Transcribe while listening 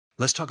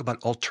Let's talk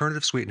about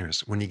alternative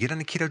sweeteners. When you get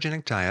on a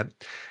ketogenic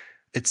diet,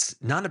 it's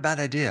not a bad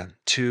idea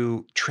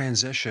to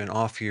transition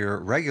off your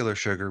regular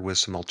sugar with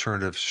some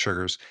alternative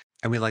sugars.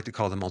 And we like to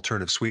call them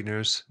alternative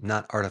sweeteners,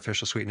 not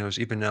artificial sweeteners,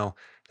 even though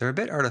they're a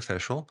bit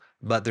artificial,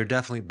 but they're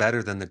definitely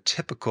better than the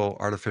typical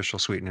artificial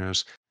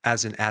sweeteners,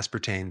 as in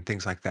aspartame,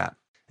 things like that.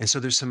 And so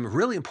there's some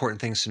really important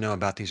things to know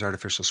about these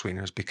artificial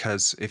sweeteners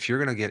because if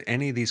you're going to get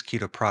any of these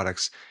keto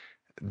products,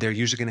 they're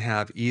usually going to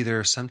have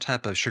either some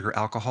type of sugar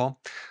alcohol,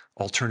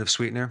 alternative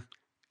sweetener,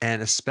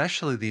 and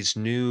especially these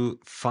new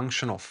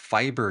functional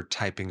fiber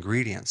type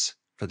ingredients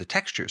for the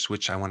textures,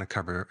 which I want to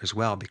cover as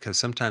well, because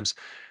sometimes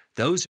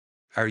those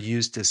are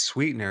used as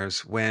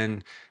sweeteners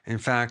when, in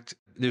fact,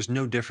 there's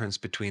no difference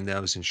between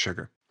those and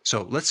sugar.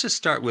 So let's just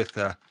start with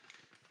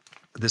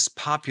this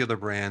popular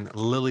brand,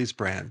 Lily's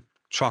brand,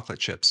 chocolate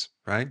chips,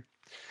 right?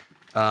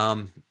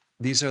 Um,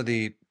 these are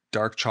the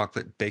dark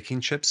chocolate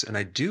baking chips, and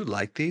I do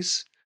like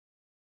these.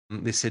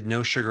 They said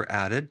no sugar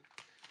added.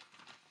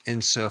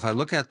 And so if I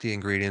look at the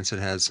ingredients, it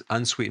has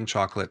unsweetened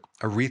chocolate,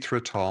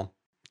 erythritol,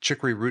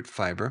 chicory root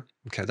fiber.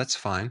 Okay, that's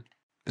fine.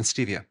 And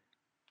stevia.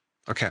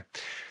 Okay.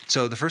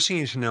 So the first thing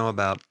you need to know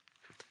about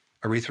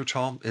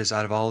erythritol is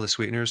out of all the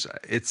sweeteners,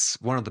 it's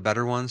one of the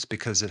better ones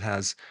because it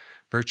has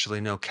virtually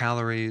no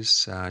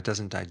calories. It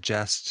doesn't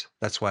digest.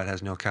 That's why it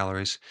has no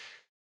calories.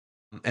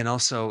 And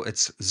also,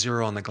 it's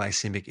zero on the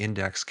glycemic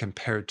index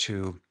compared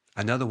to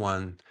another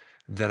one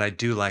that I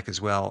do like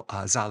as well,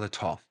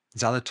 xylitol.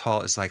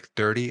 Xylitol is like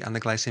 30 on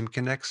the glycemic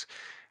index.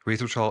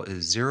 Erythritol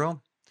is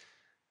zero.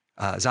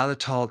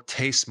 Xylitol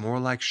tastes more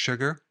like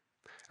sugar.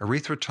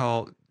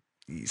 Erythritol,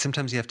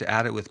 sometimes you have to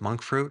add it with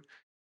monk fruit.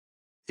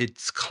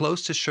 It's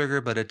close to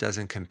sugar, but it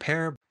doesn't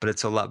compare, but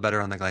it's a lot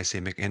better on the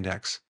glycemic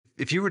index.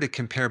 If you were to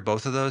compare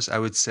both of those, I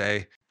would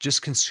say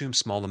just consume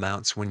small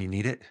amounts when you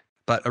need it.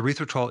 But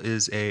erythritol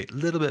is a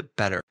little bit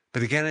better.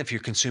 But again, if you're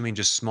consuming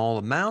just small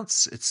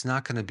amounts, it's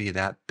not going to be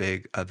that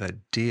big of a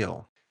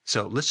deal.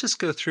 So let's just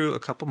go through a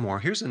couple more.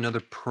 Here's another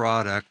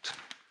product,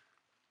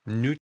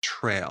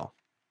 Nutrail.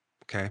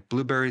 Okay,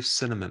 blueberry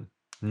cinnamon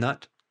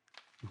nut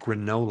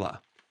granola.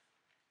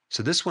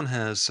 So this one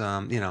has,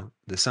 the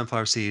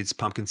sunflower seeds,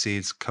 pumpkin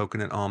seeds,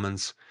 coconut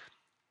almonds,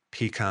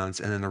 pecans,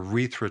 and then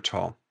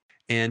erythritol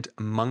and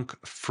monk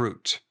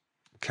fruit.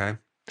 Okay.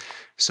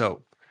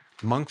 So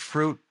monk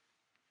fruit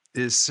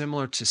is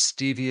similar to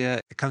stevia.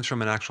 It comes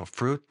from an actual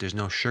fruit. There's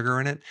no sugar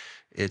in it.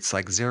 It's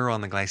like zero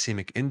on the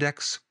glycemic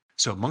index.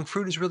 So monk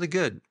fruit is really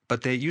good,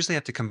 but they usually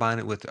have to combine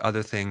it with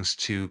other things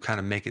to kind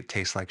of make it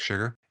taste like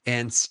sugar.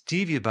 And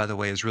stevia, by the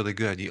way, is really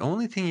good. The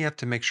only thing you have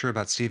to make sure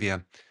about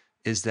stevia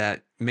is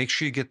that make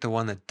sure you get the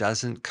one that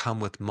doesn't come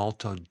with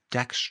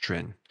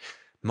maltodextrin.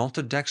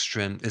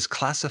 Maltodextrin is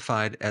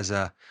classified as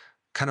a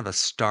kind of a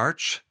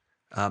starch,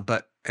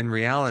 but in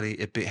reality,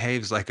 it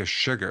behaves like a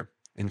sugar.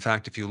 In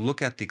fact, if you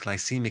look at the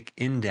glycemic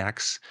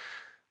index,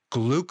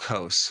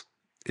 glucose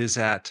is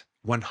at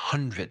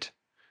 100.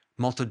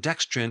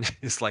 Maltodextrin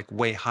is like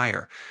way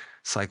higher.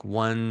 It's like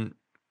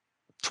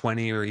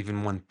 120 or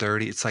even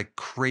 130. It's like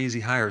crazy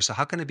higher. So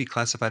how can it be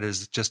classified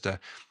as just a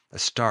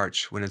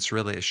starch when it's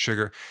really a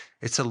sugar?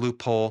 It's a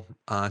loophole.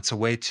 It's a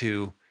way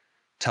to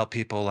tell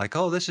people like,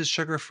 oh, this is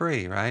sugar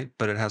free, right?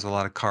 But it has a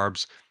lot of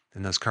carbs,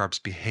 and those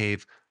carbs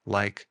behave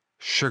like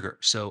sugar.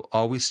 So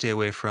always stay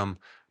away from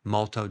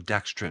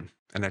maltodextrin.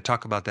 And I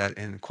talk about that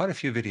in quite a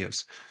few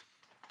videos.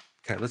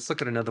 Okay, let's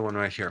look at another one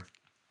right here.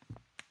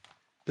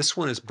 This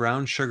one is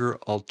brown sugar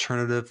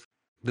alternative.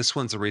 This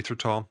one's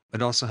erythritol.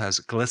 It also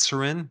has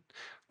glycerin,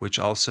 which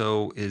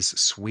also is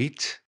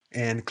sweet.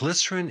 And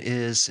glycerin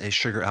is a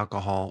sugar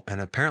alcohol,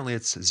 and apparently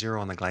it's zero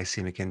on the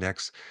glycemic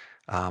index,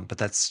 but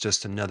that's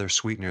just another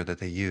sweetener that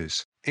they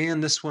use.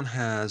 And this one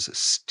has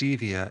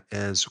stevia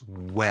as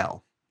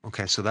well.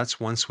 Okay, so that's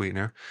one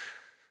sweetener.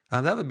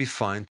 That would be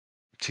fine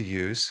to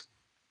use.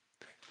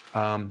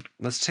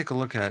 Let's take a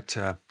look at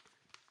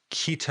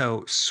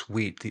Keto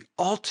Sweet, the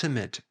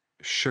ultimate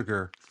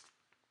sugar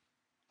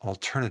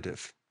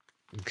alternative.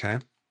 Okay,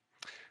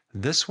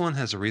 this one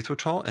has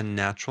erythritol and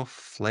natural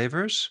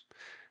flavors.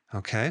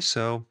 Okay,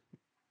 so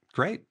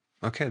great.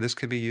 Okay, this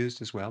could be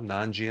used as well,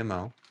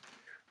 non-GMO.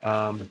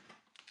 Um,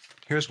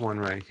 Here's one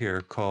right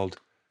here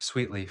called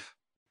Sweet Leaf,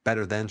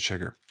 better than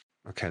sugar.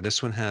 Okay,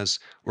 this one has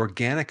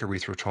organic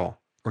erythritol,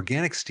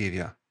 organic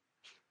stevia.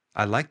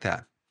 I like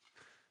that.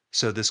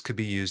 So this could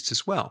be used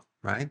as well,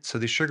 right? So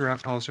these sugar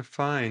alcohols are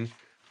fine.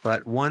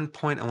 But one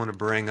point I want to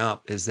bring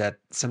up is that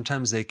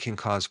sometimes they can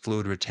cause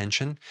fluid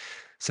retention.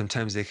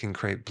 Sometimes they can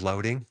create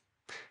bloating,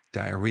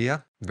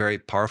 diarrhea, very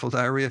powerful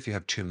diarrhea if you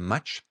have too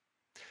much.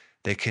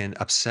 They can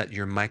upset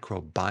your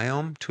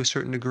microbiome to a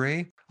certain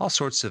degree, all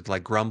sorts of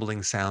like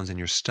grumbling sounds in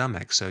your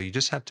stomach. So you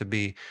just have to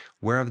be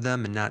aware of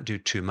them and not do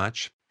too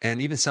much.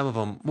 And even some of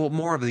them, well,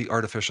 more of the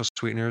artificial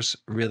sweeteners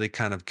really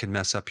kind of can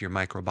mess up your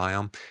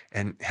microbiome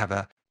and have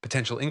a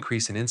potential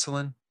increase in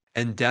insulin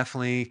and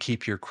definitely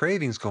keep your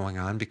cravings going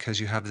on because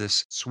you have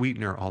this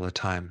sweetener all the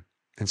time.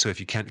 And so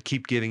if you can't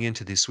keep giving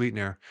into the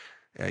sweetener,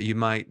 you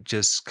might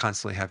just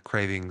constantly have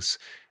cravings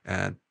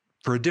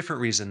for a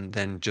different reason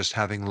than just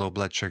having low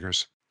blood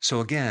sugars. So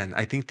again,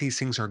 I think these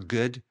things are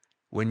good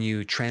when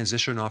you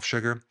transition off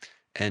sugar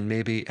and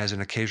maybe as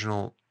an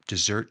occasional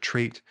dessert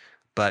treat,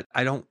 but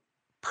I don't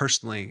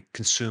personally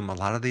consume a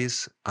lot of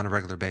these on a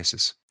regular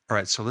basis. All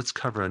right, so let's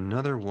cover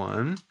another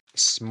one.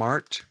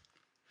 Smart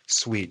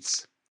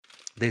sweets.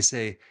 They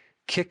say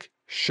kick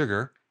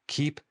sugar,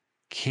 keep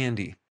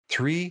candy.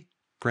 3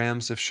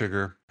 grams of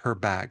sugar per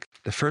bag.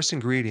 The first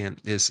ingredient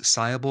is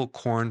soluble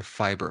corn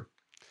fiber.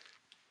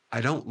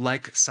 I don't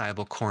like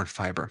soluble corn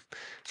fiber.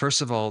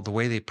 First of all, the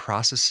way they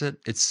process it,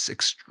 it's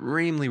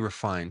extremely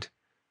refined.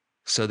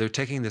 So they're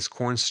taking this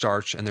corn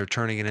starch and they're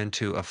turning it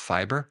into a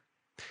fiber.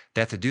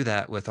 They have to do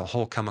that with a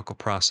whole chemical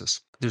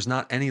process. There's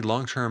not any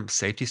long-term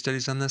safety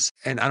studies on this,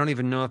 and I don't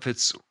even know if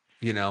it's,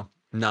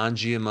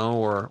 non-GMO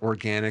or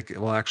organic.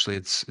 Well, actually,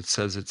 it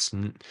says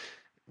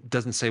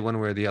doesn't say one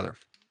way or the other.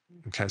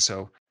 Okay,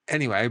 so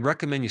anyway, I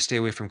recommend you stay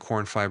away from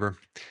corn fiber.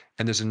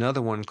 And there's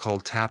another one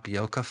called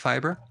tapioca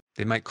fiber.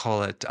 They might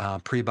call it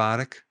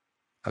prebiotic.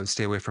 I would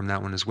stay away from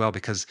that one as well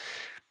because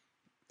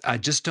I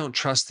just don't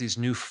trust these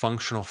new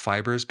functional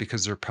fibers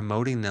because they're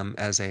promoting them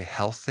as a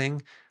health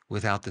thing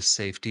without the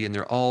safety. And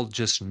they're all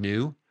just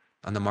new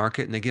on the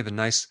market and they give a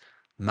nice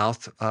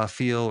mouth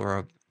feel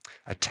or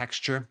a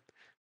texture,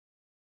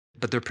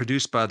 but they're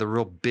produced by the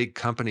real big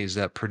companies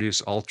that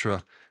produce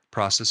ultra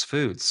processed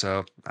foods.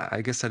 So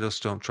I guess I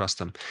just don't trust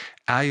them.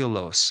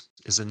 Allulose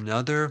is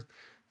another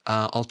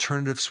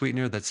alternative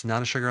sweetener that's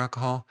not a sugar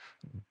alcohol,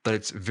 but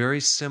it's very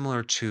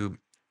similar to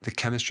the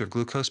chemistry of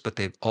glucose, but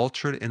they've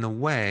altered in a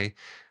way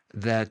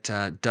that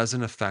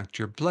doesn't affect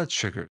your blood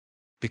sugar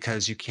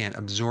because you can't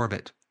absorb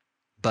it.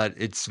 But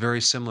it's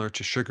very similar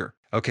to sugar.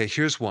 Okay,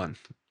 here's one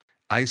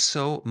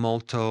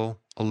isomalto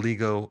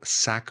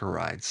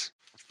oligosaccharides.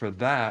 For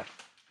that,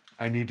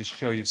 I need to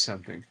show you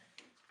something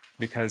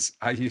because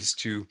I used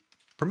to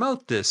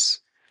promote this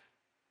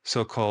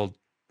so-called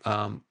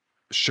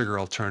sugar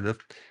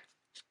alternative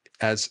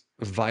as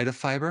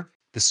Vitafiber,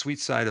 the sweet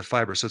side of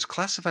fiber. So it's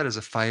classified as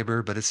a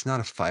fiber, but it's not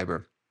a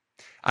fiber.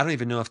 I don't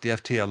even know if the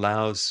FDA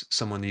allows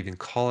someone to even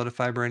call it a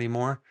fiber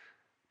anymore,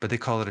 but they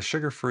call it a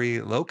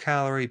sugar-free,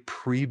 low-calorie,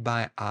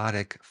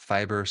 prebiotic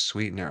fiber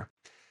sweetener.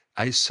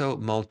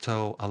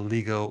 Isomalto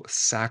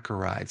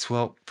oligosaccharides.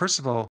 Well, first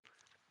of all,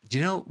 do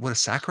you know what a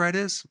saccharide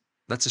is?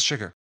 That's a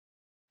sugar.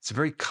 It's a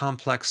very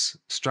complex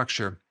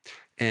structure.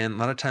 And a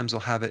lot of times they'll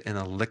have it in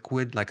a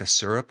liquid, like a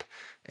syrup.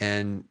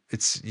 And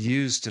it's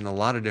used in a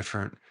lot of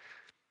different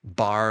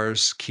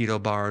bars,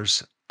 keto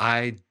bars.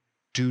 I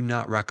do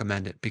not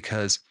recommend it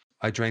because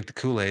I drank the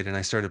Kool-Aid and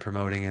I started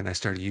promoting it and I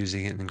started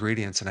using it in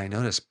ingredients. And I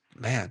noticed,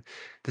 man,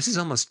 this is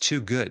almost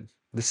too good.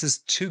 This is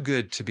too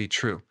good to be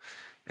true.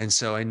 And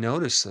so I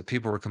noticed that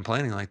people were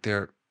complaining like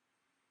they're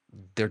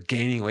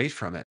gaining weight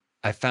from it.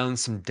 I found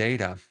some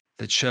data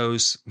that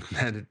shows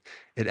that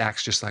it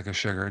acts just like a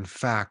sugar. In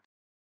fact,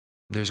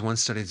 there's one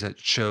study that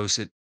shows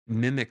it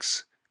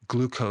mimics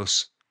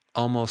glucose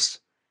almost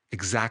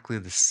exactly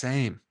the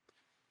same.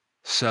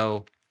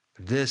 So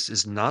this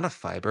is not a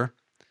fiber.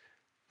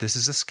 This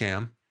is a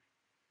scam.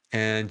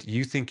 And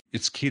you think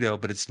it's keto,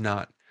 but it's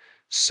not.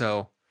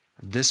 So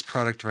this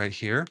product right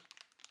here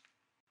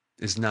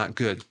is not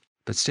good.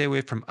 But stay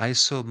away from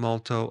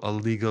isomalto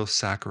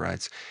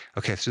oligosaccharides.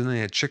 Okay, so then they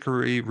had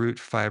chicory root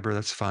fiber,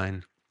 that's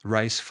fine.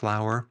 Rice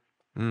flour,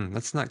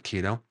 that's not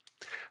keto.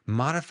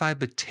 Modified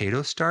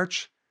potato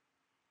starch,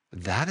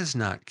 that is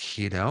not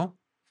keto.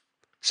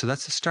 So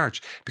that's the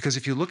starch. Because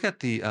if you look at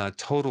the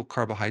total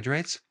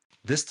carbohydrates,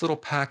 this little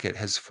packet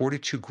has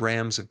 42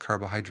 grams of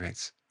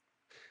carbohydrates.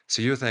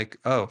 So you're like,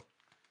 oh,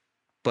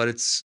 but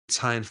it's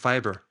high in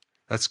fiber.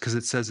 That's because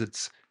it says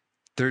it's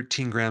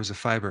 13 grams of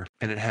fiber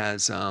and it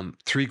has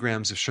 3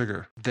 grams of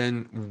sugar.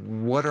 Then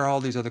what are all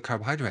these other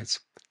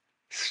carbohydrates?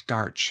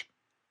 Starch.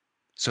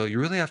 So you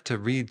really have to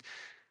read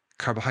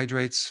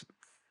carbohydrates,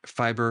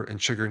 fiber, and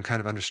sugar and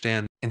kind of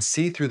understand and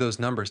see through those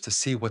numbers to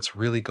see what's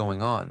really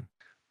going on.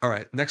 All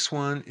right, next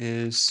one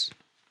is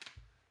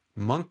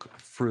monk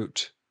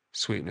fruit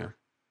sweetener.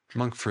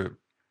 Monk fruit.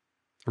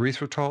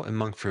 Erythritol and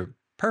monk fruit.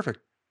 Perfect.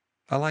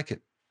 I like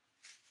it.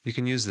 You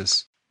can use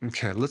this.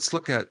 Okay, let's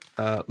look at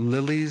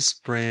Lily's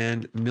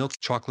brand milk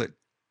chocolate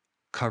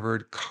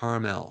covered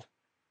caramel.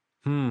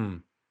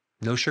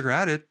 No sugar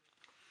added.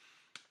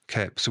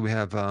 Okay, so we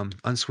have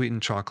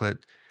unsweetened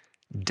chocolate.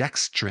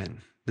 Dextrin.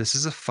 This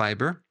is a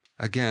fiber.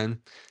 Again,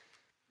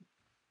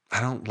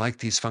 I don't like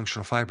these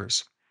functional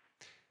fibers.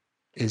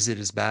 Is it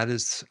as bad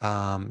as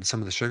some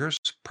of the sugars?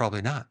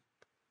 Probably not.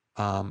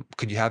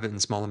 Could you have it in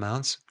small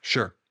amounts?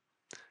 Sure.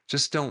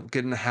 Just don't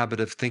get in the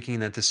habit of thinking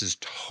that this is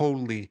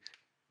totally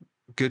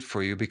good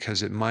for you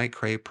because it might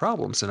create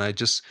problems. And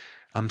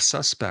I'm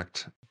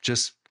suspect.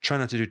 Just try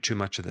not to do too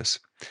much of this.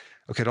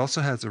 Okay, it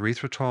also has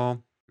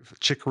erythritol,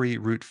 chicory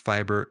root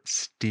fiber,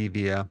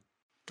 stevia.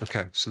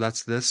 Okay, so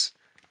that's this.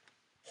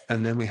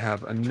 And then we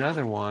have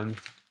another one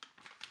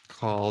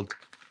called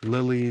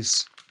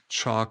Lily's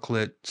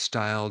chocolate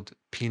styled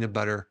peanut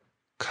butter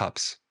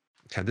cups.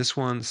 Okay, this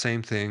one,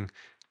 same thing,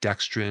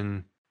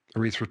 dextrin,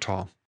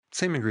 erythritol,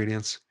 same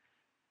ingredients.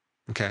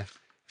 Okay,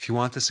 if you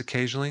want this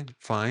occasionally,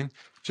 fine.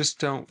 Just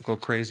don't go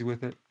crazy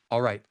with it.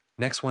 All right.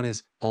 Next one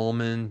is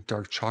almond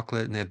dark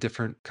chocolate, and they have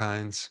different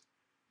kinds.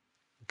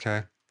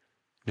 Okay.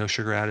 No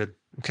sugar added.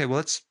 Okay.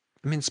 Well,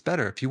 I mean, it's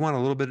better. If you want a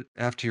little bit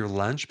after your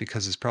lunch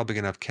because it's probably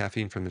going to have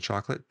caffeine from the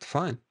chocolate,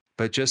 fine.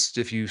 But just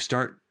if you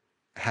start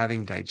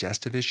having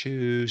digestive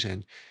issues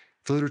and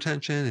fluid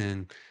retention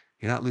and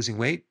you're not losing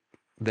weight,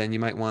 then you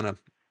might want to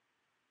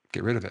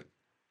get rid of it.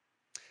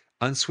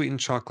 Unsweetened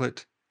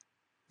chocolate.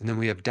 And then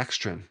we have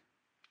dextrin.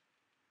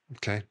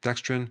 Okay.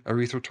 Dextrin,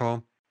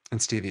 erythritol, and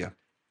stevia.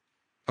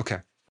 Okay.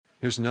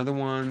 Here's another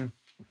one.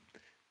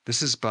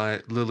 This is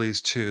by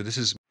Lily's too. This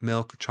is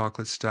milk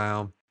chocolate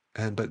style.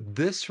 But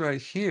this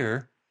right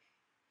here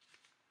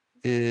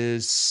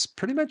is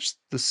pretty much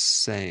the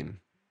same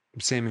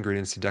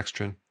ingredients to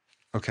dextrin.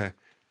 Okay.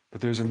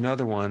 But there's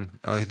another one.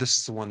 This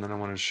is the one that I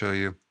wanted to show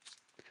you.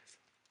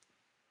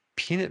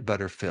 Peanut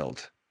butter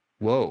filled.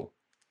 Whoa.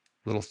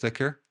 A little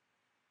thicker.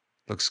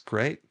 Looks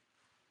great.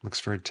 Looks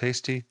very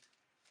tasty.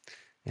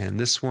 And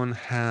this one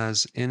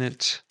has in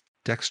it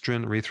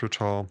dextrin,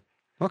 erythritol.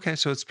 Okay,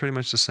 so it's pretty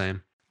much the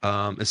same.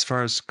 As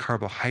far as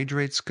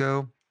carbohydrates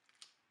go,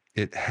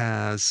 it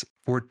has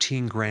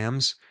 14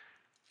 grams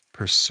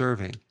per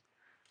serving.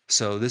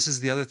 So this is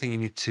the other thing you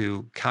need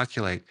to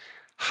calculate.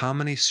 How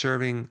many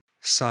serving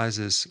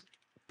sizes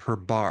per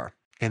bar?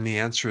 And the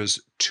answer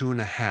is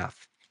 2.5.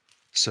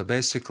 So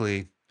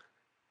basically,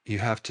 you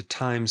have to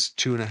times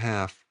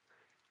 2.5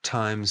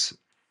 times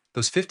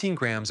those 15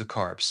 grams of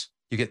carbs.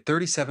 You get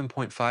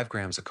 37.5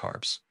 grams of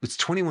carbs. It's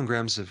 21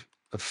 grams of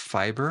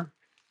fiber.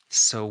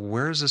 So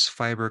where is this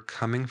fiber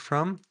coming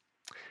from?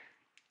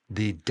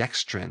 The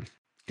dextrin.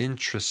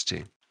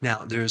 Interesting.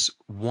 Now, there's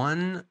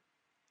one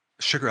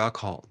sugar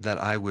alcohol that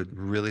I would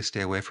really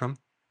stay away from.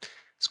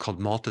 It's called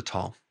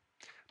maltitol.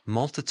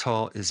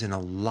 Maltitol is in a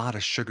lot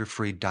of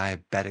sugar-free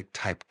diabetic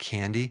type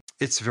candy.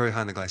 It's very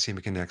high in the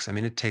glycemic index. I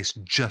mean, it tastes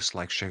just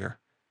like sugar.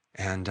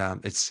 And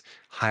it's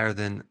higher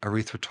than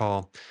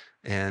erythritol.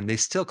 And they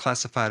still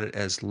classified it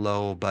as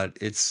low, but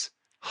it's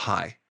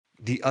high.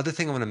 The other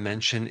thing I want to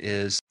mention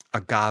is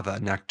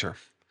agave nectar.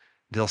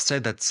 They'll say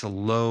that's a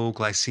low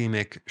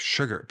glycemic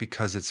sugar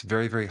because it's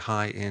very, very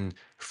high in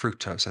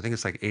fructose. I think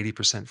it's like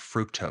 80%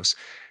 fructose.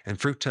 And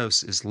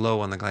fructose is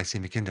low on the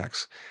glycemic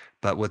index.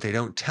 But what they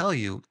don't tell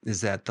you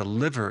is that the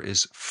liver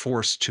is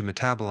forced to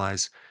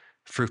metabolize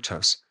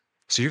fructose.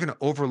 So you're going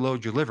to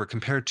overload your liver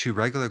compared to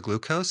regular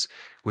glucose,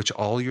 which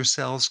all your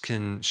cells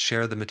can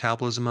share the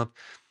metabolism of.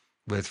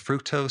 With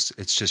fructose,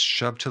 it's just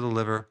shoved to the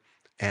liver,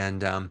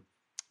 and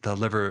the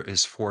liver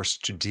is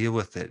forced to deal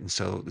with it. And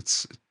so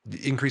it's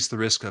increase the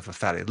risk of a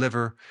fatty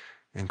liver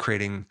and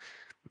creating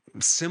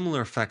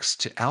similar effects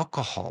to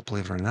alcohol,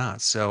 believe it or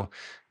not. So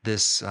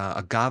this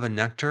agave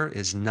nectar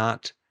is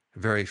not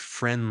very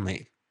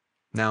friendly.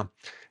 Now,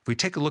 if we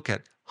take a look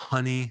at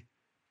honey,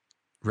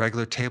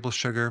 regular table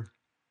sugar,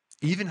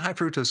 even high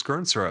fructose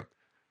corn syrup,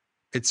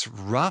 it's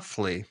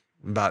roughly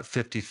about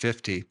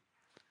 50-50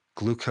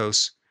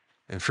 glucose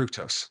and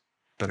fructose.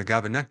 But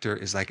agave nectar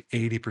is like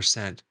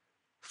 80%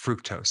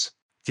 fructose.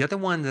 The other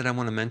one that I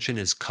want to mention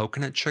is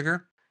coconut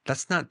sugar.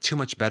 That's not too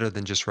much better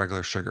than just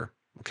regular sugar.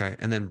 Okay.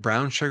 And then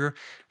brown sugar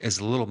is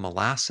a little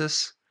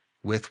molasses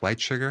with white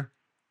sugar.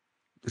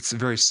 It's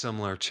very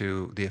similar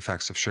to the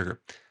effects of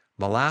sugar.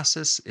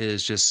 Molasses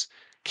is just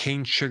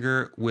cane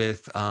sugar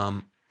with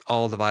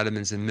all the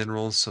vitamins and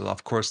minerals. So,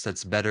 of course,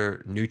 that's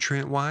better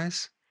nutrient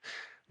wise,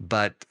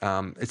 but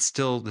it's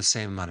still the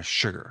same amount of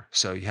sugar.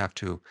 So, you have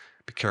to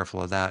be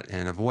careful of that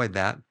and avoid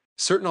that.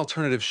 Certain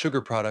alternative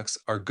sugar products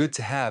are good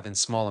to have in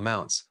small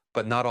amounts,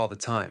 but not all the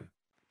time.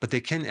 But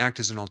they can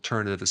act as an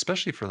alternative,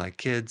 especially for like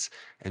kids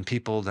and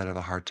people that have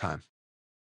a hard time.